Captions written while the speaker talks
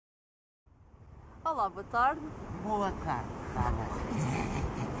Olá, boa tarde. Boa tarde, tá bom.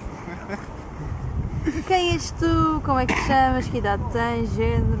 Quem és tu? Como é que te chamas? Que idade tens?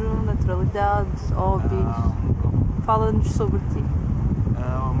 Género? Naturalidade? Hobbies? Fala-nos sobre ti.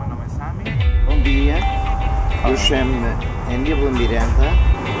 O meu nome é Sami. Bom dia, eu chamo-me Emílio Miranda.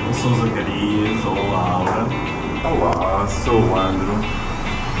 Eu sou o Zacarias, ou a Laura. Olá, sou o Andro.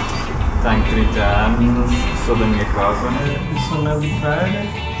 Tenho 30 anos, sou da minha casa. Eu sou o Nélio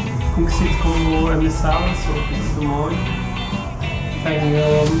Pereira, conhecido como a Missala, sou o filho do Molho.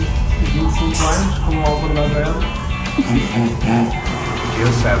 Tenho 25 anos, como o Bernabéu.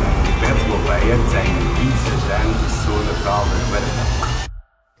 Eu chamo-me Beto Gouveia, tenho 26 anos e sou natural da Madeira.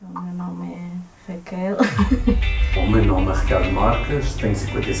 O meu nome é Raquel. O meu nome é Ricardo Marques, tenho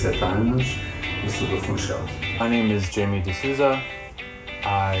 57 anos e sou do Funchal. My name is Jamie D'Souza.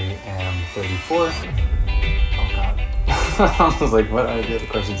 I am 34. Oh God. I was like, what are the other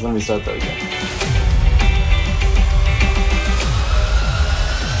questions? Let me start that again.